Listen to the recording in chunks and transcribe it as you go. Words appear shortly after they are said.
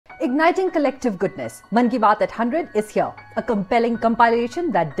Igniting collective goodness, Mann Ki Baat at 100 is here, a compelling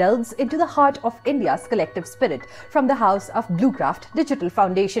compilation that delves into the heart of India's collective spirit from the house of Bluecraft Digital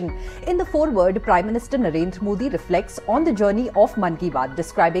Foundation. In the foreword, Prime Minister Narendra Modi reflects on the journey of Mann Ki Baat,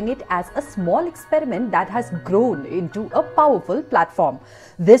 describing it as a small experiment that has grown into a powerful platform.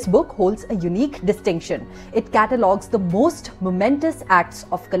 This book holds a unique distinction. It catalogues the most momentous acts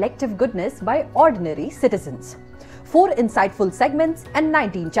of collective goodness by ordinary citizens. 4 insightful segments and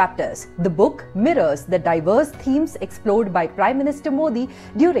 19 chapters. The book mirrors the diverse themes explored by Prime Minister Modi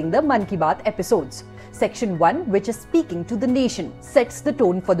during the Mann Ki Baat episodes. Section 1, which is Speaking to the Nation, sets the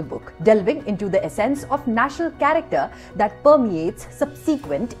tone for the book, delving into the essence of national character that permeates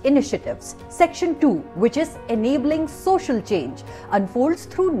subsequent initiatives. Section 2, which is Enabling Social Change, unfolds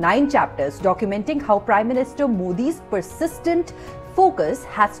through 9 chapters documenting how Prime Minister Modi's persistent focus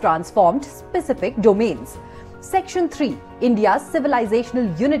has transformed specific domains. Section 3, India's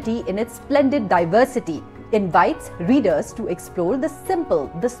Civilizational Unity in its Splendid Diversity, invites readers to explore the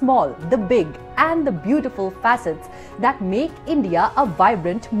simple, the small, the big, and the beautiful facets that make India a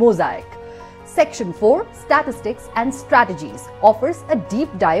vibrant mosaic. Section 4, Statistics and Strategies, offers a deep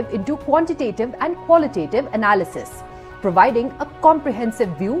dive into quantitative and qualitative analysis, providing a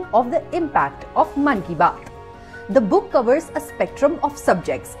comprehensive view of the impact of Mann Ki Baat. The book covers a spectrum of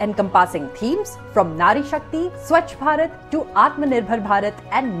subjects encompassing themes from Nari Shakti, Swachh Bharat to Atmanirbhar Bharat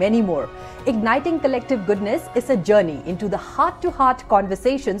and many more. Igniting collective goodness is a journey into the heart-to-heart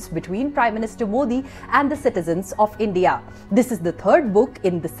conversations between Prime Minister Modi and the citizens of India. This is the 3rd book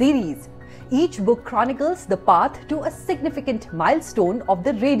in the series. Each book chronicles the path to a significant milestone of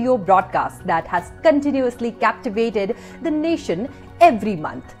the radio broadcast that has continuously captivated the nation every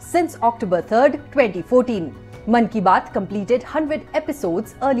month since October 3rd, 2014. Mann Ki Baat completed 100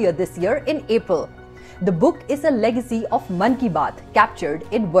 episodes earlier this year in April. The book is a legacy of Mann Ki Baat captured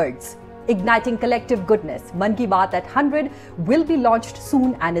in words. Igniting collective goodness, Mann Ki Baat at 100 will be launched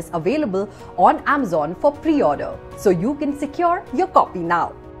soon and is available on Amazon for pre-order, so you can secure your copy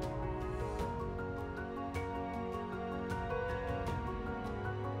now.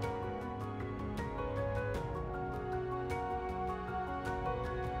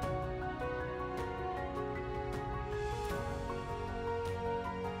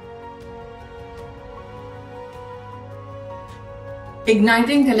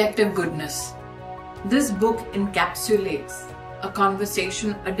 Igniting Collective Goodness. This book encapsulates a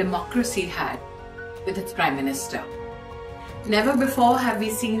conversation a democracy had with its Prime Minister. Never before have we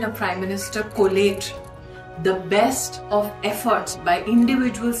seen a Prime Minister collate the best of efforts by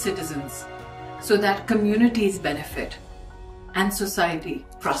individual citizens so that communities benefit and society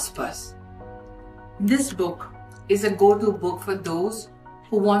prospers. This book is a go-to book for those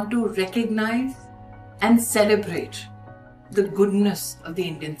who want to recognize and celebrate the goodness of the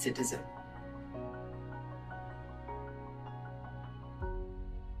Indian citizen.